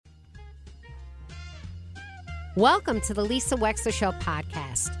Welcome to the Lisa Wexler Show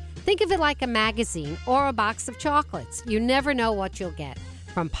podcast. Think of it like a magazine or a box of chocolates. You never know what you'll get.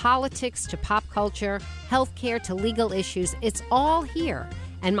 From politics to pop culture, healthcare to legal issues, it's all here.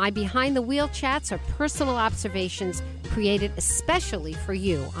 And my behind-the-wheel chats are personal observations created especially for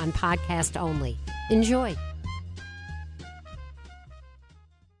you on podcast only. Enjoy.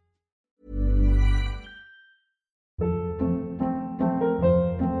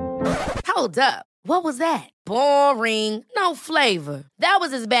 Hold up. What was that? Boring. No flavor. That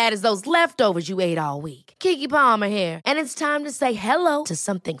was as bad as those leftovers you ate all week. Keke Palmer here. And it's time to say hello to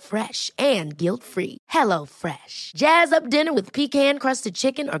something fresh and guilt-free. Hello Fresh. Jazz up dinner with pecan-crusted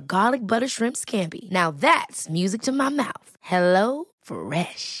chicken or garlic butter shrimp scampi. Now that's music to my mouth. Hello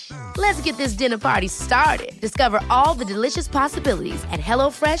Fresh. Let's get this dinner party started. Discover all the delicious possibilities at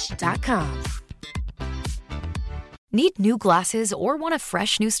HelloFresh.com. Need new glasses or want a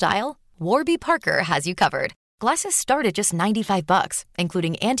fresh new style? Warby Parker has you covered. Glasses start at just $95,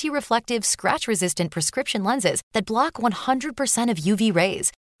 including anti-reflective, scratch-resistant prescription lenses that block 100% of UV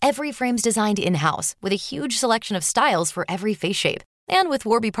rays. Every frame's designed in-house with a huge selection of styles for every face shape. And with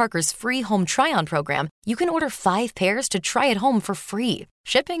Warby Parker's free home try-on program, you can order 5 pairs to try at home for free.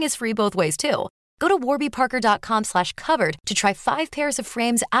 Shipping is free both ways, too. Go to warbyparker.com/covered to try 5 pairs of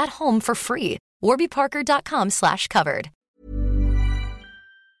frames at home for free. warbyparker.com/covered.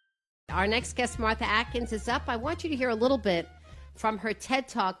 Our next guest, Martha Atkins, is up. I want you to hear a little bit from her TED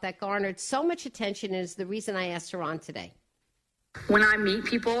Talk that garnered so much attention and is the reason I asked her on today. When I meet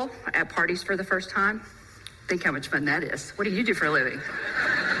people at parties for the first time, think how much fun that is. What do you do for a living?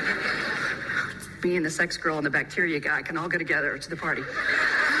 Me and the sex girl and the bacteria guy can all go together to the party.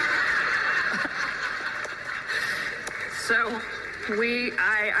 So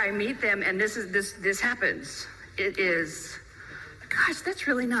I meet them, and this happens. It is, gosh, that's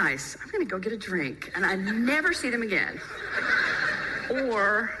really nice. I'm going to go get a drink, and I never see them again.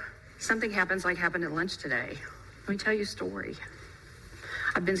 Or something happens like happened at lunch today. Let me tell you a story.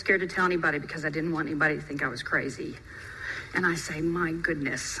 I've been scared to tell anybody because I didn't want anybody to think I was crazy. And I say, my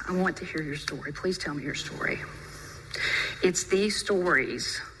goodness, I want to hear your story. Please tell me your story. It's these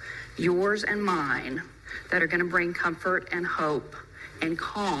stories, yours and mine, that are going to bring comfort and hope and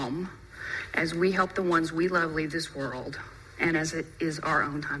calm as we help the ones we love leave this world and as it is our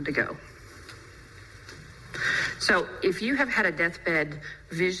own time to go. So if you have had a deathbed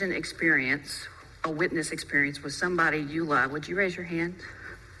vision experience, a witness experience with somebody you love, would you raise your hand?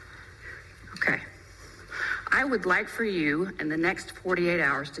 Okay. I would like for you in the next 48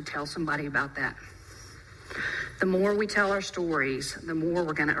 hours to tell somebody about that. The more we tell our stories, the more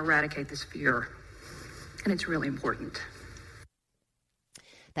we're going to eradicate this fear. And it's really important.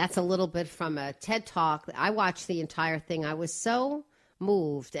 That's a little bit from a TED Talk. I watched the entire thing. I was so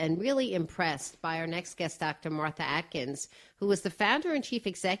moved and really impressed by our next guest, Dr. Martha Atkins, who is the founder and chief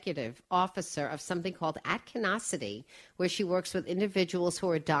executive officer of something called Atkinosity, where she works with individuals who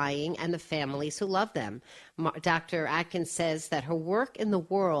are dying and the families who love them. Dr. Atkins says that her work in the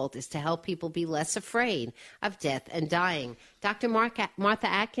world is to help people be less afraid of death and dying. Dr. Martha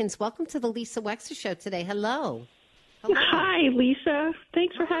Atkins, welcome to the Lisa Wexler Show today. Hello. Hello. Hi, Lisa.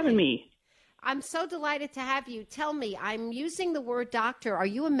 Thanks for having me. I'm so delighted to have you. Tell me, I'm using the word doctor. Are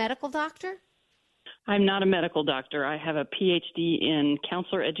you a medical doctor? I'm not a medical doctor. I have a PhD in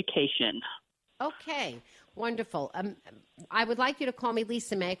counselor education. Okay, wonderful. I would like you to call me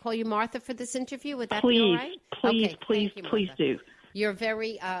Lisa. May I call you Martha for this interview? Would that be all right? Please do. You're a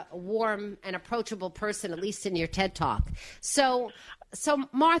very warm and approachable person, at least in your TED Talk. So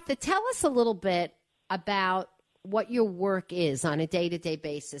Martha, tell us a little bit about what your work is on a day-to-day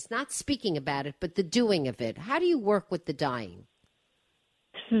basis, not speaking about it, but the doing of it. How do you work with the dying?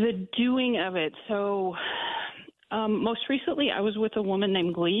 The doing of it. So most recently I was with a woman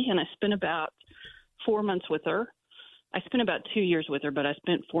named Glee, and I spent about 4 months with her. I spent about 2 years with her, but I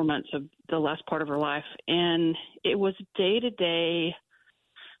spent 4 months of the last part of her life. And it was day-to-day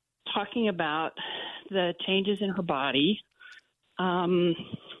talking about the changes in her body,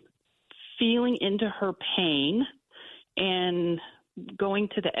 feeling into her pain and going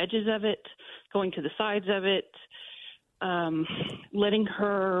to the edges of it, going to the sides of it, letting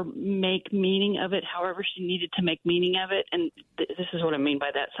her make meaning of it however she needed to make meaning of it. And this is what I mean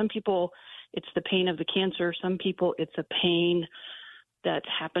by that. Some people, it's the pain of the cancer. Some people, it's a pain that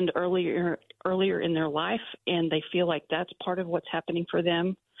happened earlier in their life, and they feel like that's part of what's happening for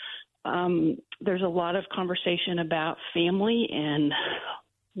them. There's a lot of conversation about family and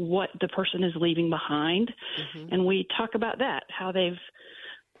what the person is leaving behind. Mm-hmm. And we talk about that, how they've,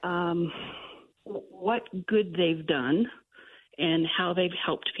 what good they've done and how they've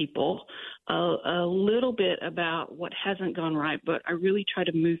helped people, a little bit about what hasn't gone right, but I really try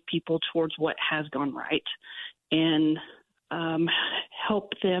to move people towards what has gone right and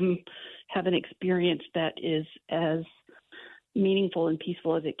help them have an experience that is as meaningful and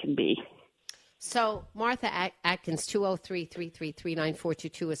peaceful as it can be. So Martha Atkins,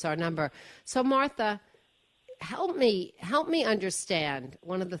 203-333-9422 is our number. So Martha, help me understand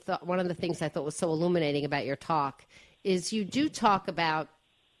one of the things I thought was so illuminating about your talk is you do talk about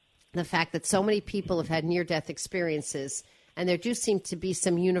the fact that so many people have had near-death experiences, and there do seem to be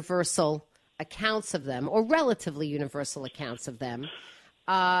some universal accounts of them, or relatively universal accounts of them,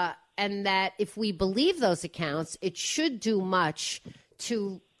 and that if we believe those accounts, it should do much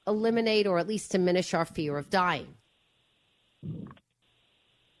to eliminate or at least diminish our fear of dying.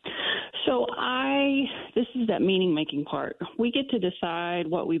 So this is that meaning-making part. We get to decide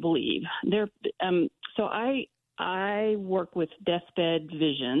what we believe. So I work with deathbed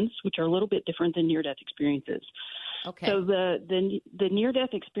visions, which are a little bit different than near-death experiences. Okay. So the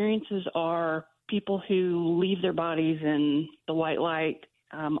near-death experiences are people who leave their bodies in the white light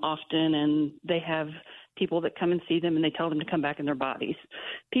often, and they have people that come and see them, and they tell them to come back in their bodies.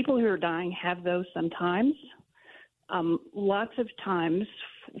 People who are dying have those sometimes. Lots of times,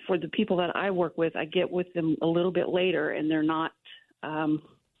 for the people that I work with, I get with them a little bit later, and they're not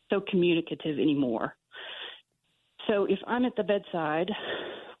so communicative anymore. So if I'm at the bedside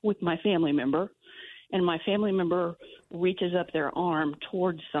with my family member, and my family member reaches up their arm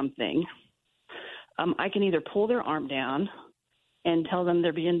towards something, I can either pull their arm down and tell them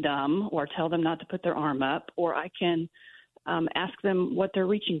they're being dumb, or tell them not to put their arm up, or I can ask them what they're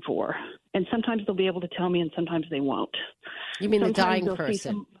reaching for. And sometimes they'll be able to tell me, and sometimes they won't. You mean Sometimes the dying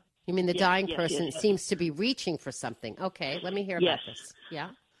person? You mean the dying person yes. seems to be reaching for something. Okay, let me hear about this. Yeah?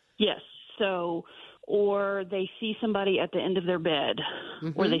 Yes. So, or they see somebody at the end of their bed,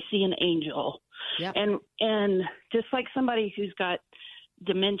 or they see an angel. Yep. And just like somebody who's got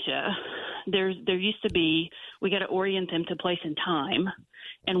dementia, there used to be, we got to orient them to place and time,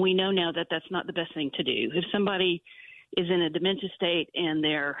 and we know now that that's not the best thing to do. If somebody is in a dementia state and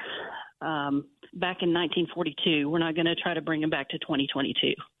they're back in 1942, we're not going to try to bring them back to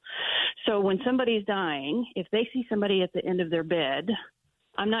 2022. So when somebody's dying, if they see somebody at the end of their bed,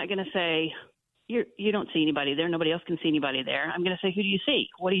 I'm not going to say, you don't see anybody there, nobody else can see anybody there. I'm going to say, who do you see?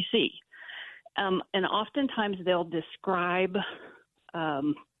 What do you see? And oftentimes they'll describe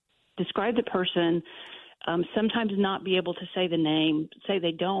the person, sometimes not be able to say the name, say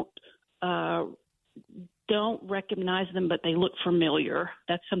they don't recognize them, but they look familiar.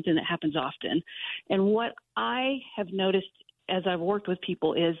 That's something that happens often. And what I have noticed as I've worked with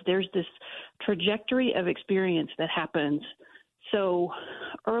people is there's this trajectory of experience that happens. So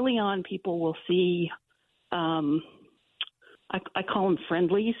early on, people will see, I call them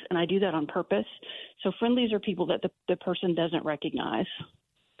friendlies, and I do that on purpose. So friendlies are people that the person doesn't recognize.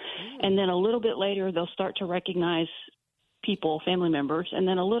 And then a little bit later, they'll start to recognize people, family members. And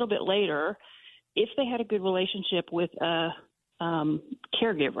then a little bit later, if they had a good relationship with a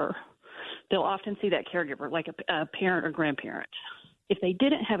caregiver, they'll often see that caregiver, like a parent or grandparent. If they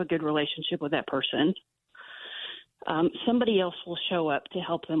didn't have a good relationship with that person, somebody else will show up to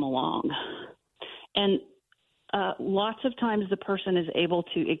help them along. And lots of times the person is able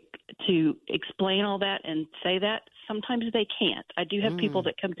to explain all that and say that. Sometimes they can't. I do have people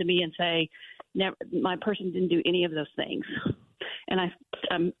that come to me and say, "Never, my person didn't do any of those things," and I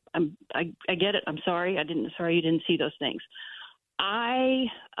get it. I'm sorry. Sorry you didn't see those things. I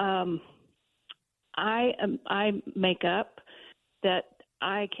make up that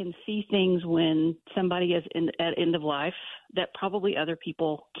I can see things when somebody is at end of life that probably other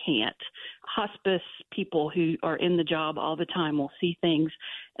people can't. Hospice people who are in the job all the time will see things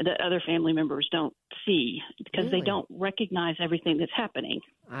that other family members don't see because they don't recognize everything that's happening.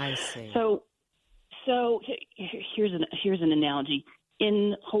 I see. So here's an analogy.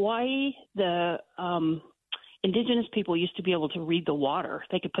 In Hawaii, the indigenous people used to be able to read the water.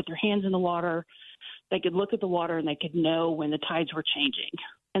 They could put their hands in the water. They could look at the water and they could know when the tides were changing.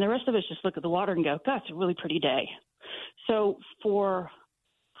 And the rest of us just look at the water and go, God, it's a really pretty day. So for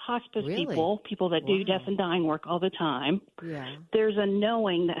hospice people that do death and dying work all the time, there's a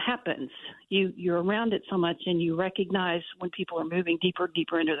knowing that happens. You're around it so much and you recognize when people are moving deeper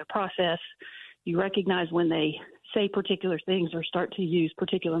into the process. You recognize when they say particular things or start to use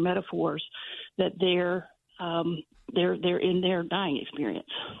particular metaphors that they're in their dying experience.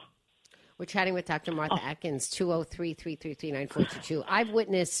 We're chatting with Dr. Martha Atkins, 203-333-9422. I've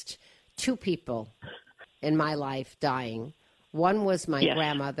witnessed two people in my life dying. One was my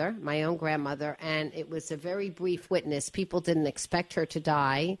grandmother, my own grandmother, and it was a very brief witness. People didn't expect her to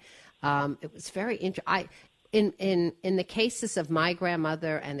die. It was very interesting. In the cases of my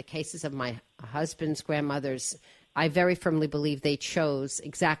grandmother and the cases of my husband's grandmothers, I very firmly believe they chose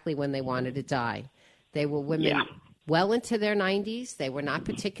exactly when they wanted to die. They were women well into their 90s. They were not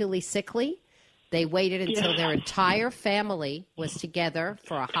particularly sickly. They waited until their entire family was together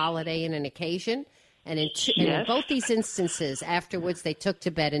for a holiday and an occasion. And in both these instances, afterwards, they took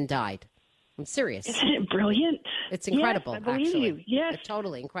to bed and died. I'm serious. Isn't it brilliant? It's incredible, yes, I believe actually. You. Yes. It's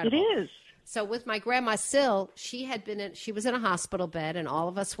totally incredible. It is. So with my grandma Syl, she was in a hospital bed, and all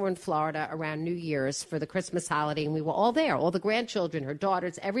of us were in Florida around New Year's for the Christmas holiday, and we were all there. All the grandchildren, her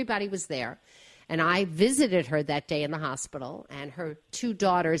daughters, everybody was there. And I visited her that day in the hospital, and her two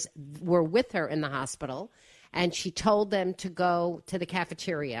daughters were with her in the hospital, and she told them to go to the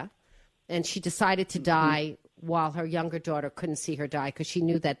cafeteria. And she decided to die while her younger daughter couldn't see her die because she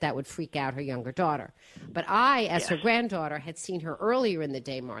knew that would freak out her younger daughter. But I, as her granddaughter, had seen her earlier in the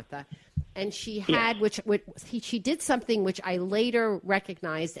day, Martha, and she had, she did something which I later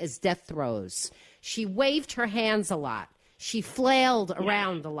recognized as death throes. She waved her hands a lot. She flailed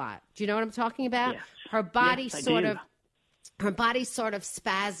around a lot. Do you know what I'm talking about? Yes. Her body sort of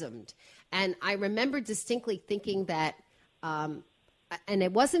spasmed. And I remember distinctly thinking that, and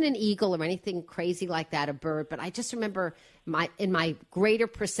it wasn't an eagle or anything crazy like that, a bird, but I just remember in my greater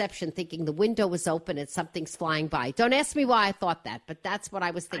perception thinking the window was open and something's flying by. Don't ask me why I thought that, but that's what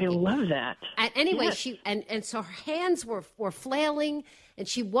I was thinking. I love that. And anyway, so her hands were flailing, and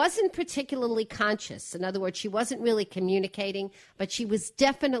she wasn't particularly conscious. In other words, she wasn't really communicating, but she was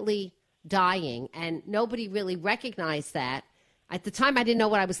definitely dying, and nobody really recognized that. At the time, I didn't know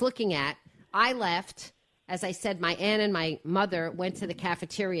what I was looking at. I left. As I said, my aunt and my mother went to the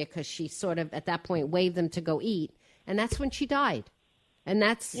cafeteria because she sort of, at that point, waved them to go eat. And that's when she died. And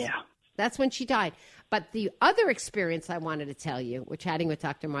that's when she died. But the other experience I wanted to tell you, which chatting with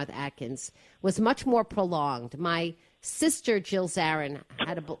Dr. Martha Atkins, was much more prolonged. My sister, Jill Zarin,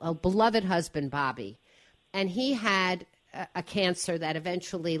 had a beloved husband, Bobby. And he had a cancer that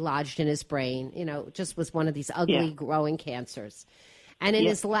eventually lodged in his brain. You know, just was one of these ugly growing cancers. And in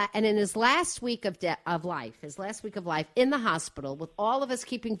his last week of life in the hospital, with all of us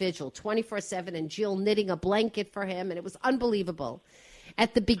keeping vigil 24/7, and Jill knitting a blanket for him, and it was unbelievable.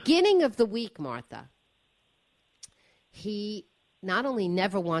 At the beginning of the week, Martha, he not only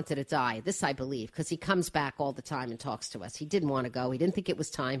never wanted to die, this I believe, because he comes back all the time and talks to us. He didn't want to go. He didn't think it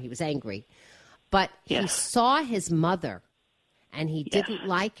was time. He was angry. But he saw his mother, and he didn't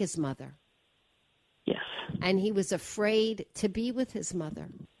like his mother. Yes. And he was afraid to be with his mother.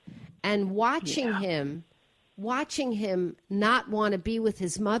 And watching him not want to be with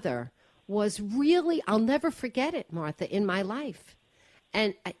his mother was really, I'll never forget it, Martha, in my life.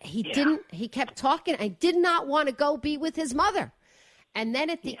 And he kept talking. I did not want to go be with his mother. And then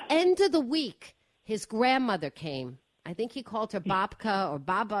at the end of the week, his grandmother came. I think he called her Babka or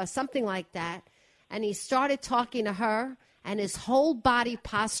Baba, something like that. And he started talking to her. And his whole body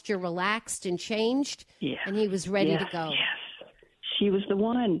posture relaxed and changed, and he was ready to go. Yes, she was the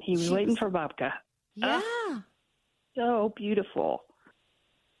one. He was waiting for Babka. Yeah. So beautiful.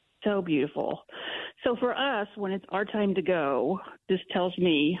 So beautiful. So for us, when it's our time to go, this tells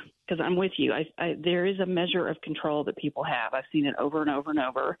me, because I'm with you, there is a measure of control that people have. I've seen it over and over and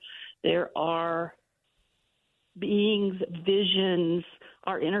over. There are beings, visions,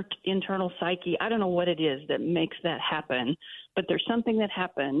 our internal psyche. I don't know what it is that makes that happen, but there's something that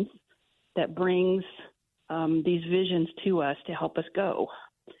happens that brings these visions to us to help us go.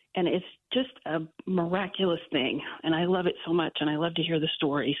 And it's just a miraculous thing. And I love it so much. And I love to hear the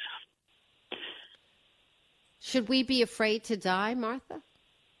stories. Should we be afraid to die, Martha?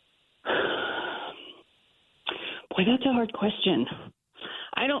 Boy, that's a hard question.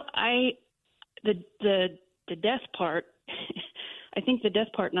 The death part, I think the death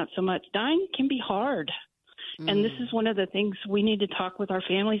part, not so much. Dying can be hard. And this is one of the things we need to talk with our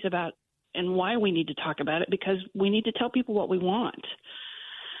families about, and why we need to talk about it, because we need to tell people what we want.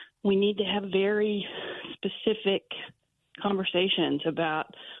 We need to have very specific conversations about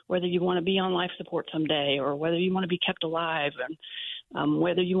whether you want to be on life support someday, or whether you want to be kept alive, and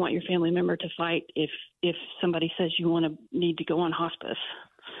whether you want your family member to fight if somebody says you need to go on hospice.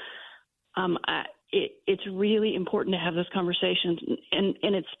 It's really important to have those conversations, and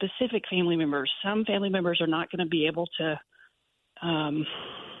it's specific family members. Some family members are not going to be able to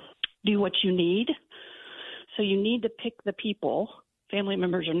do what you need. So you need to pick the people, family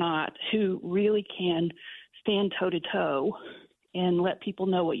members or not, who really can stand toe to toe and let people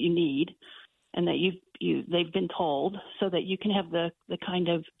know what you need, and that they've been told, so that you can have the kind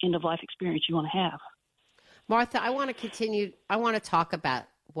of end of life experience you want to have. Martha, I want to continue. I want to talk about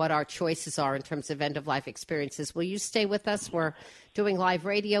what our choices are in terms of end of life experiences. Will you stay with us? We're doing live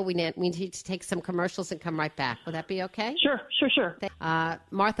radio. We need to take some commercials and come right back. Will that be okay? Sure.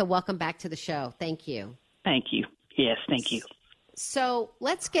 Martha, welcome back to the show. Thank you. Thank you. Yes, thank you. So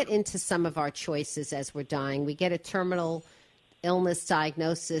let's get into some of our choices as we're dying. We get a terminal illness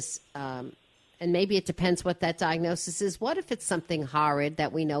diagnosis, and maybe it depends what that diagnosis is. What if it's something horrid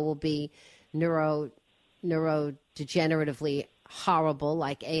that we know will be neurodegeneratively horrible,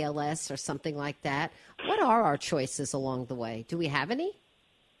 like ALS or something like that? What are our choices along the way? Do we have any?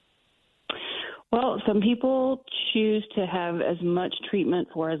 Well, some people choose to have as much treatment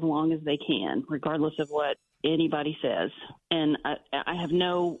for as long as they can, regardless of what anybody says. And I have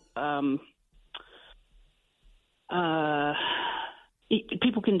no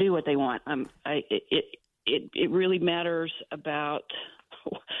people can do what they want. It really matters about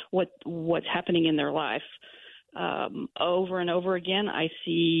what's happening in their life. Over and over again, I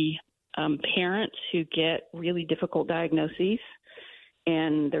see parents who get really difficult diagnoses,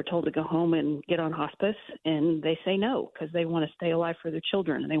 and they're told to go home and get on hospice, and they say no because they want to stay alive for their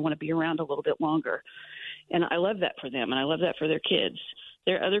children and they want to be around a little bit longer. And I love that for them, and I love that for their kids.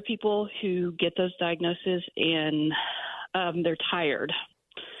 There are other people who get those diagnoses and they're tired,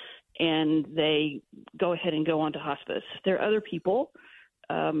 and they go ahead and go on to hospice. There are other people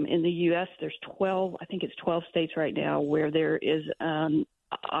in the U.S., there's 12 states right now where there is an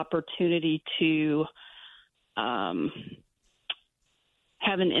opportunity to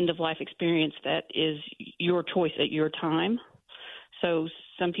have an end-of-life experience that is your choice at your time. So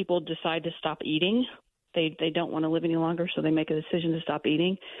some people decide to stop eating. They don't want to live any longer, so they make a decision to stop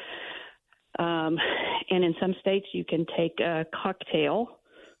eating. And in some states, you can take a cocktail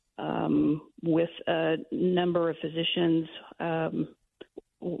with a number of physicians.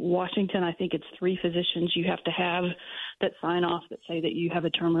 Washington, I think it's 3 physicians you have to have that sign off that say that you have a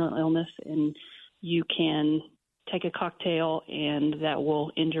terminal illness, and you can take a cocktail and that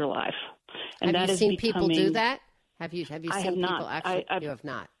will end your life. And have you seen people do that? Have you seen people not. actually? You have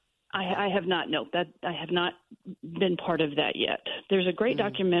not. I have not. No, that I have not been part of that yet. There's a great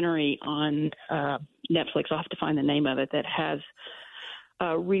documentary on Netflix. I'll have to find the name of it, that has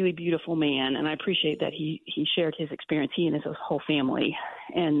a really beautiful man, and I appreciate that he shared his experience, he and his whole family.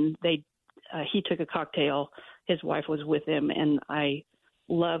 And he took a cocktail. His wife was with him, and I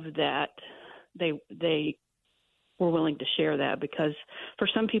love that they were willing to share that, because for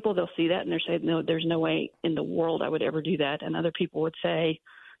some people they'll see that and they're saying, no, there's no way in the world I would ever do that. And other people would say,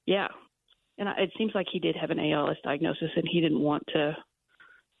 yeah. And it seems like he did have an ALS diagnosis, and he didn't want to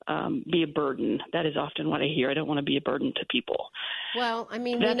be a burden. That is often what I hear. I don't want to be a burden to people. Well, I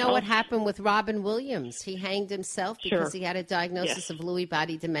mean, we know what happened with Robin Williams. He hanged himself because he had a diagnosis of Lewy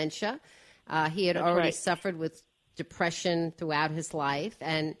body dementia. He had already suffered with depression throughout his life,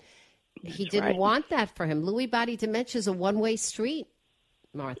 and he didn't want that for him. Lewy body dementia is a one-way street,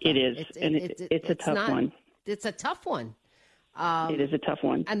 Martha. It is. It's a tough one. It's a tough one. It is a tough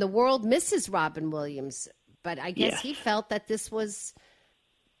one. And the world misses Robin Williams, but I guess he felt that this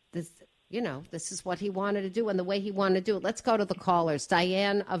is what he wanted to do and the way he wanted to do it. Let's go to the callers.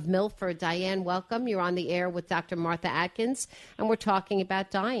 Diane of Milford. Diane, welcome. You're on the air with Dr. Martha Atkins, and we're talking about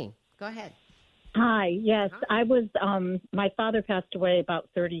dying. Go ahead. Hi. Yes, I was. My father passed away about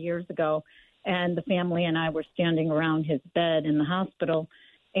 30 years ago, and the family and I were standing around his bed in the hospital,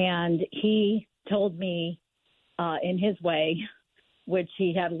 and he told me, in his way, which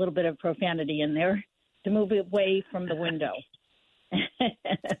he had a little bit of profanity in there, to move away from the window.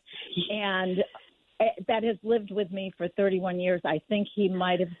 And that has lived with me for 31 years. I think he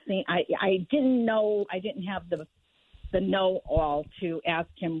might have seen. I didn't know. I didn't have the know-all to ask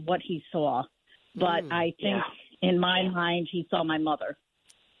him what he saw. But I think in my mind he saw my mother.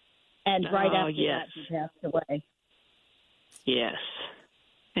 And right after that he passed away. Yes.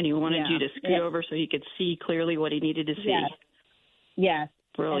 And he wanted you to scoot over so he could see clearly what he needed to see. Yes.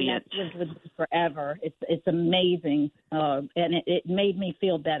 Brilliant. And that's lived with me forever. It's amazing. And it made me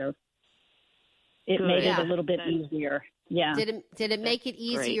feel better. It made it a little bit easier. Yeah. Did it make it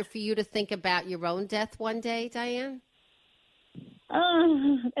easier for you to think about your own death one day, Diane?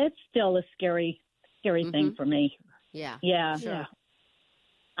 It's still a scary thing for me. Yeah. Yeah. Sure.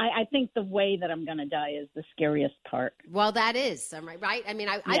 I think the way that I'm going to die is the scariest part. Well, that is, right? I mean,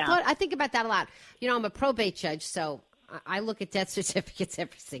 I think about that a lot. You know, I'm a probate judge, so I look at death certificates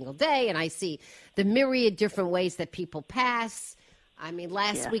every single day, and I see the myriad different ways that people pass. I mean,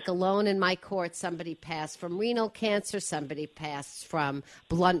 last week alone in my court, somebody passed from renal cancer, somebody passed from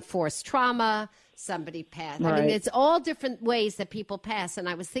blunt force trauma, somebody passed. I Right. mean, it's all different ways that people pass. And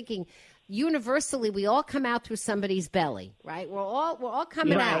I was thinking, universally, we all come out through somebody's belly, right? We're all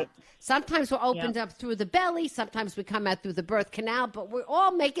coming Right. out. Sometimes we're opened up through the belly. Sometimes we come out through the birth canal. But we're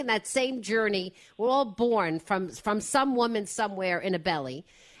all making that same journey. We're all born from some woman somewhere in a belly,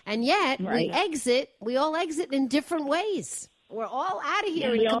 and yet we all exit in different ways. We're all out of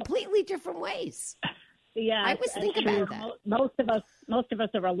here in completely different ways. Yeah, I always think about that. Most of us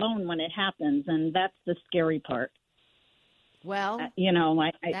are alone when it happens, and that's the scary part. Well,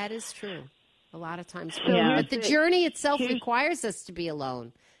 that is true. A lot of times, Yeah. but the journey itself requires us to be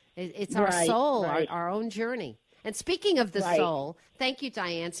alone. It's our soul, our own journey. And speaking of the soul, thank you,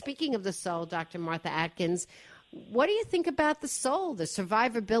 Diane. Speaking of the soul, Dr. Martha Atkins, what do you think about the soul, the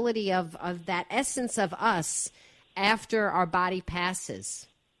survivability of that essence of us after our body passes?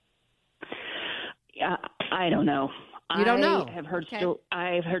 I don't know. You don't know? I've heard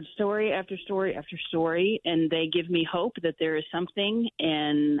story after story after story, and they give me hope that there is something.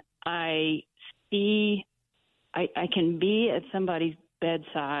 And I can be at somebody's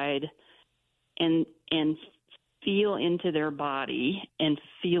bedside and feel into their body and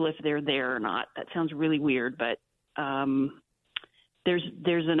feel if they're there or not. That sounds really weird, but there's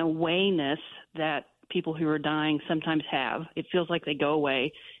an awareness that people who are dying sometimes have. It feels like they go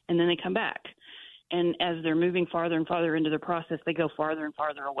away and then they come back. And as they're moving farther and farther into their process, they go farther and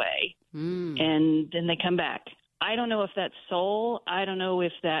farther away. And then they come back. I don't know if that's soul. I don't know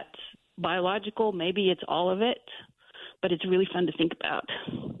if that's biological. Maybe it's all of it. But it's really fun to think about.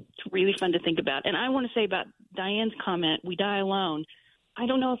 It's really fun to think about. And I want to say about Diane's comment, we die alone. I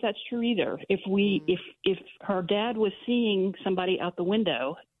don't know if that's true either. If her dad was seeing somebody out the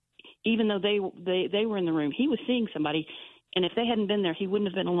window, even though they were in the room, he was seeing somebody. And if they hadn't been there, he wouldn't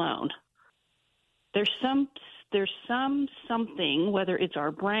have been alone. There's something, whether it's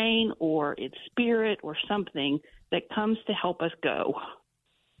our brain or it's spirit or something, that comes to help us go.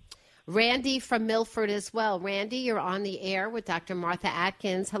 Randy from Milford as well. Randy, you're on the air with Dr. Martha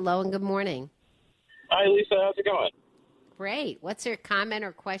Atkins. Hello and good morning. Hi, Lisa. How's it going? Great. What's your comment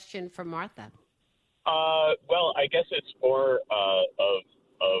or question for Martha? Well, I guess it's more to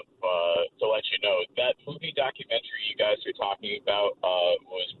let you know that movie documentary you guys are talking about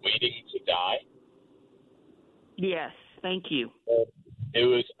was Waiting to Die. Yes, thank you. It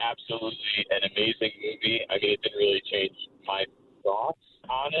was absolutely an amazing movie. I mean, it didn't really change my thoughts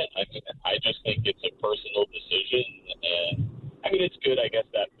on it. I mean, I just think it's a personal decision, and I mean, it's good, I guess,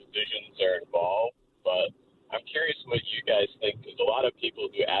 that physicians are involved, but I'm curious what you guys think, because a lot of people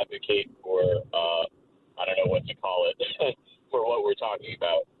who advocate for, I don't know what to call it, for what we're talking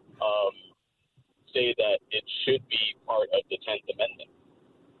about, say that it should be part of the 10th Amendment.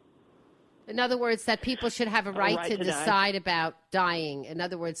 In other words, that people should have a right to decide about dying. In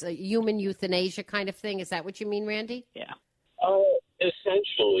other words, a human euthanasia kind of thing. Is that what you mean, Randy? Yeah.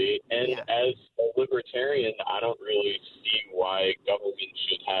 Essentially, and as a libertarian, I don't really see why government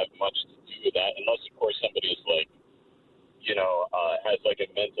should have much to do with that, unless, of course, somebody is like, has like a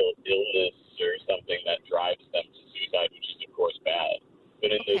mental illness or something that drives them to suicide, which is, of course, bad.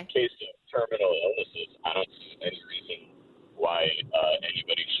 But in the case of terminal illnesses, I don't see any reason why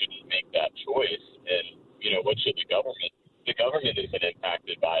anybody shouldn't make that choice. And, what should the government? The government isn't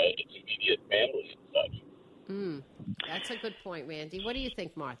impacted by it. It's immediate family and such. That's a good point, Randy. What do you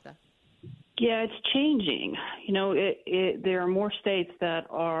think, Martha? Yeah, it's changing. There are more states that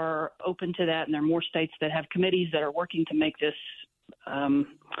are open to that, and there are more states that have committees that are working to make this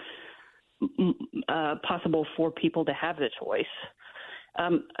possible for people to have the choice.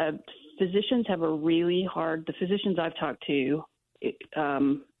 Physicians have a really hard. The physicians I've talked to,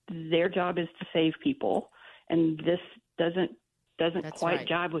 their job is to save people, and this doesn't quite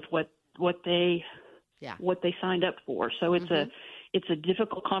jibe with what they signed up for. So it's a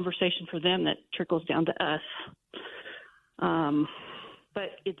difficult conversation for them that trickles down to us.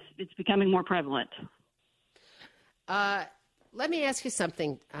 But it's becoming more prevalent. Let me ask you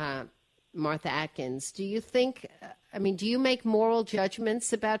something, Martha Atkins. Do you think? Do you make moral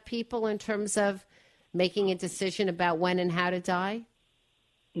judgments about people in terms of making a decision about when and how to die?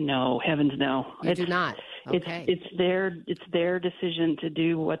 No, heavens no. You do not. Okay. It's their decision to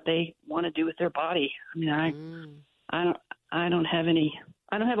do what they want to do with their body. I mean, I don't have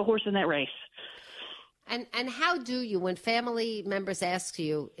a horse in that race. And how do you, when family members ask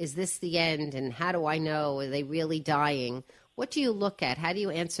you, is this the end, and how do I know, are they really dying? What do you look at? How do you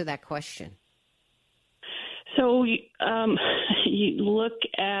answer that question? So you look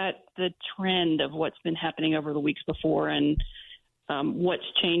at the trend of what's been happening over the weeks before, and what's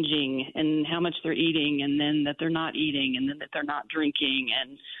changing and how much they're eating, and then that they're not eating, and then that they're not drinking,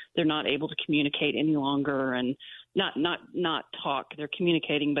 and they're not able to communicate any longer, and not talk. They're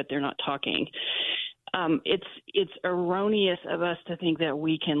communicating, but they're not talking. It's erroneous of us to think that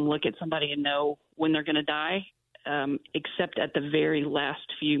we can look at somebody and know when they're going to die, except at the very last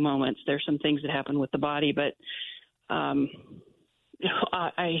few moments. There's some things that happen with the body, but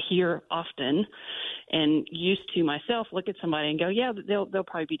I hear often and used to myself look at somebody and go, yeah, they'll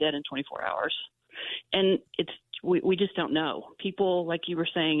probably be dead in 24 hours. And we just don't know. People, like you were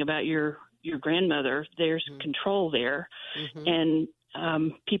saying about your grandmother, there's control there. And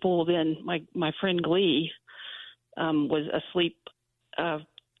people will then, my friend Glee was asleep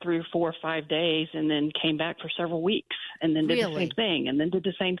 3 or 4 or 5 days and then came back for several weeks and then did the same thing and then did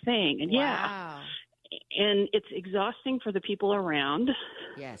the same thing. And and it's exhausting for the people around.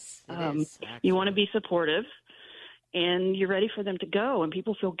 Yes, it is. You want to be supportive, and you're ready for them to go, and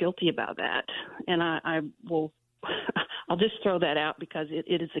people feel guilty about that. And I'll just throw that out because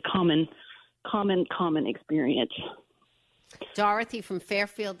it is a common experience. Dorothy from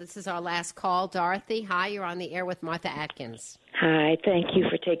Fairfield, this is our last call. Dorothy, hi, you're on the air with Martha Atkins. Hi, thank you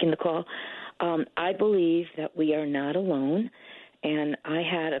for taking the call. I believe that we are not alone, and I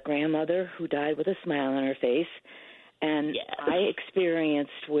had a grandmother who died with a smile on her face, and I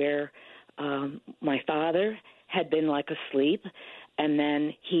experienced where my father had been like asleep, and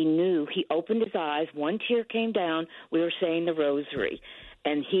then he opened his eyes, one tear came down, we were saying the rosary,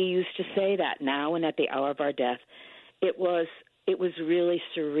 and he used to say that now and at the hour of our death. It was really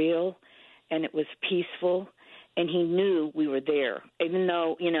surreal, and it was peaceful, and he knew we were there, even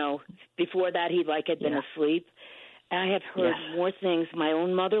though, before that he had been asleep. I have heard more things. My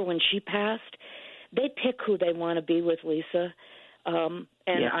own mother, when she passed, they pick who they want to be with, Lisa,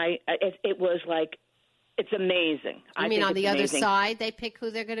 it was like, it's amazing. You mean on the other side, they pick who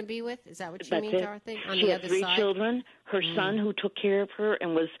they're going to be with? Is that what you mean, Dorothy? On she the had other 3 side? children. Her son, who took care of her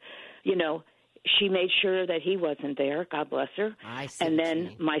and was, she made sure that he wasn't there. God bless her. I see. And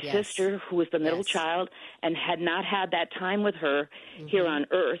then my sister, who was the middle child and had not had that time with her here on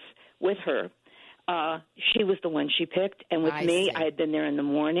earth with her, she was the one she picked. And with me, I had been there in the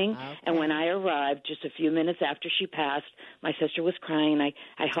morning. Okay. And when I arrived, just a few minutes after she passed, my sister was crying. I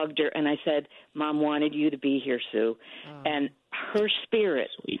hugged her and I said, Mom wanted you to be here, Sue. Oh. And her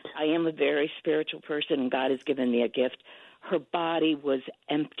spirit, I am a very spiritual person, and God has given me a gift. Her body was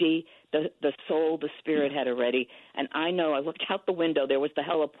empty. The soul, the spirit had already. And I know, I looked out the window. There was the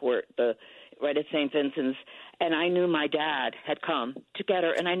heliport right at St. Vincent's, and I knew my dad had come to get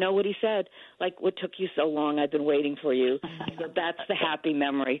her. And I know what he said, what took you so long? I've been waiting for you. So that's the happy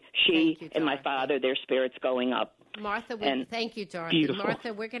memory. She and my father, their spirits going up. Martha, thank you, Dorothy. Beautiful.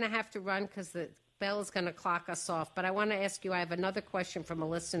 Martha, we're going to have to run because the bell is going to clock us off. But I want to ask you, I have another question from a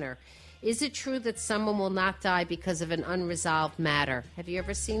listener. Is it true that someone will not die because of an unresolved matter? Have you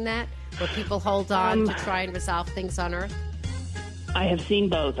ever seen that, where people hold on to try and resolve things on Earth? I have seen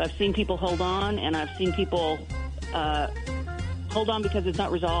both. I've seen people hold on, and I've seen people hold on because it's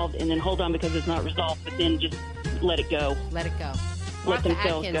not resolved, and then hold on because it's not resolved, but then just let it go. Let it go. Let Martha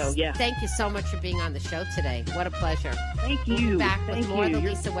themselves Atkins, go, thank you so much for being on the show today. What a pleasure. Thank you. We'll be back with more of the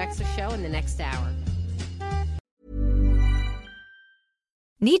Lisa Wexler Show in the next hour.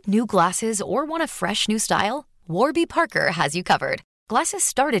 Need new glasses or want a fresh new style? Warby Parker has you covered. Glasses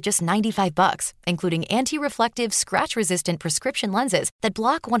start at just $95, including anti-reflective, scratch-resistant prescription lenses that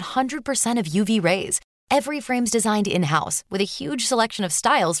block 100% of UV rays. Every frame's designed in-house with a huge selection of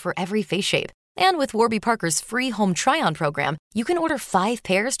styles for every face shape. And with Warby Parker's free home try-on program, you can order 5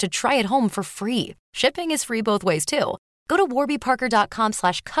 pairs to try at home for free. Shipping is free both ways, too. Go to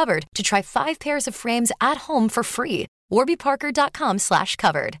warbyparker.com/covered to try 5 pairs of frames at home for free.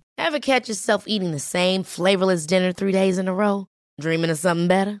 warbyparker.com/covered. Ever catch yourself eating the same flavorless dinner 3 days in a row? Dreaming of something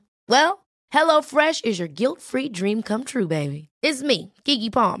better? Well, HelloFresh is your guilt-free dream come true, baby. It's me,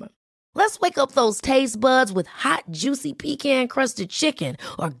 Keke Palmer. Let's wake up those taste buds with hot, juicy pecan-crusted chicken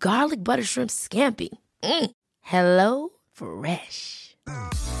or garlic butter shrimp scampi. Hello Fresh.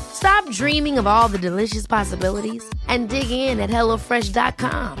 Stop dreaming of all the delicious possibilities and dig in at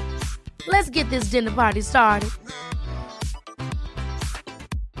HelloFresh.com. Let's get this dinner party started.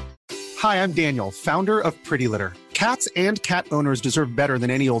 Hi, I'm Daniel, founder of Pretty Litter. Cats and cat owners deserve better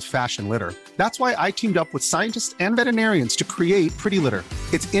than any old-fashioned litter. That's why I teamed up with scientists and veterinarians to create Pretty Litter.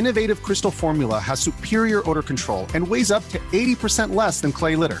 Its innovative crystal formula has superior odor control and weighs up to 80% less than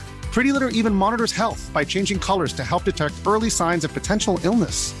clay litter. Pretty Litter even monitors health by changing colors to help detect early signs of potential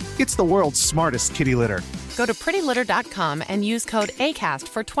illness. It's the world's smartest kitty litter. Go to prettylitter.com and use code ACAST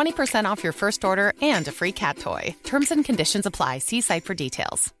for 20% off your first order and a free cat toy. Terms and conditions apply. See site for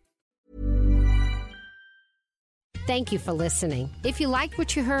details. Thank you for listening. If you liked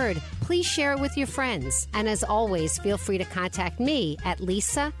what you heard, please share it with your friends. And as always, feel free to contact me at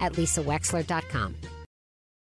lisa@lisawexler.com.